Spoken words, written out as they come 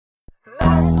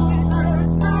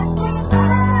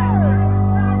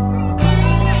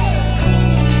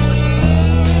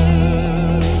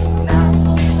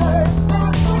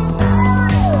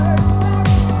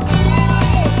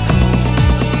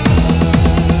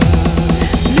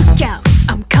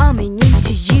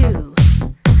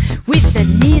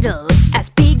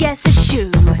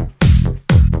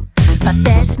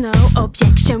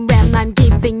objection when I'm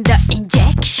giving the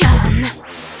injection.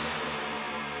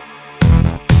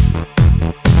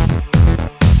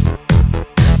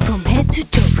 From head to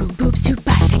toe, from boobs to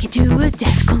back, I can do a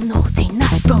dance called naughty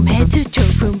night. From head to toe,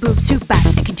 from boobs to back,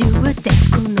 I can do a dance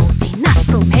called naughty night.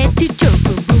 From head to toe,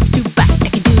 from boobs to back, I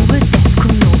can do a dance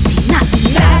called naughty night.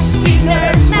 Nasty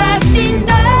nurse, nasty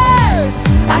nurse,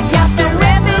 I got the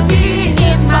remedy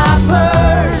in my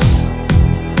purse.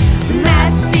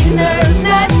 Nasty nurse,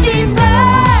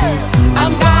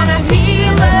 I'm gonna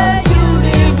heal the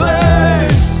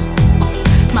universe.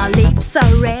 My lips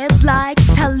are red like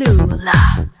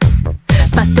Tallulah,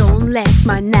 but don't let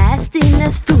my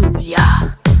nastiness fool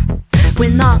ya.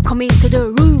 When I come into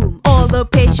the room, all the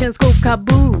patients go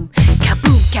kaboom,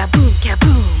 kaboom, kaboom,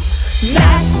 kaboom.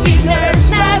 Nasty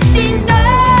nurse,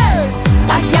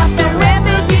 I got the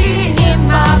remedy in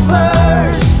my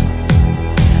purse.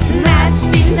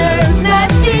 Nasty nurse,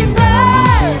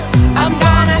 I'm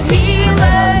gonna heal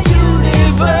the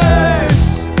universe.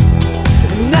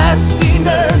 Nasty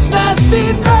nurse,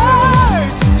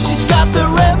 she's got the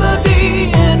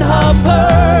remedy in her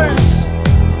purse.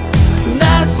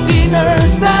 Nasty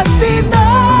nurse,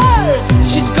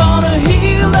 she's gonna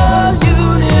heal the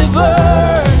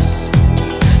universe.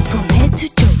 From head to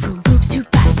toe, from boobs to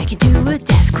back, I can do a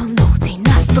dance called naughty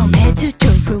night. From head to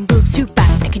toe, from boobs to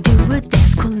back, I can do a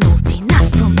dance called naughty night.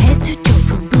 From head to toe,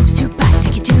 from boobs to back, I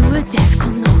can do a dance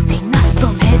called naughty night.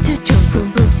 From head to toe,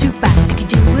 from boobs to back, I can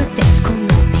do a dance called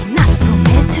naughty night. From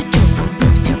head to toe, from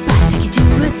boobs to back, I can do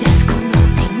a dance called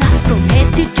naughty night. From head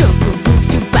to toe, from boobs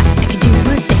to back, I can do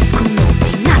a dance called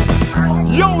naughty night.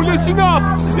 Yo, listen up,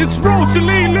 it's Rosie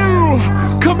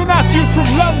coming at you from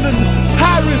London,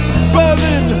 Paris,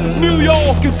 Berlin, New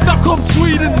York and Stockholm,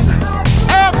 Sweden.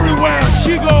 Everywhere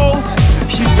she goes,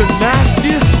 she's the nasty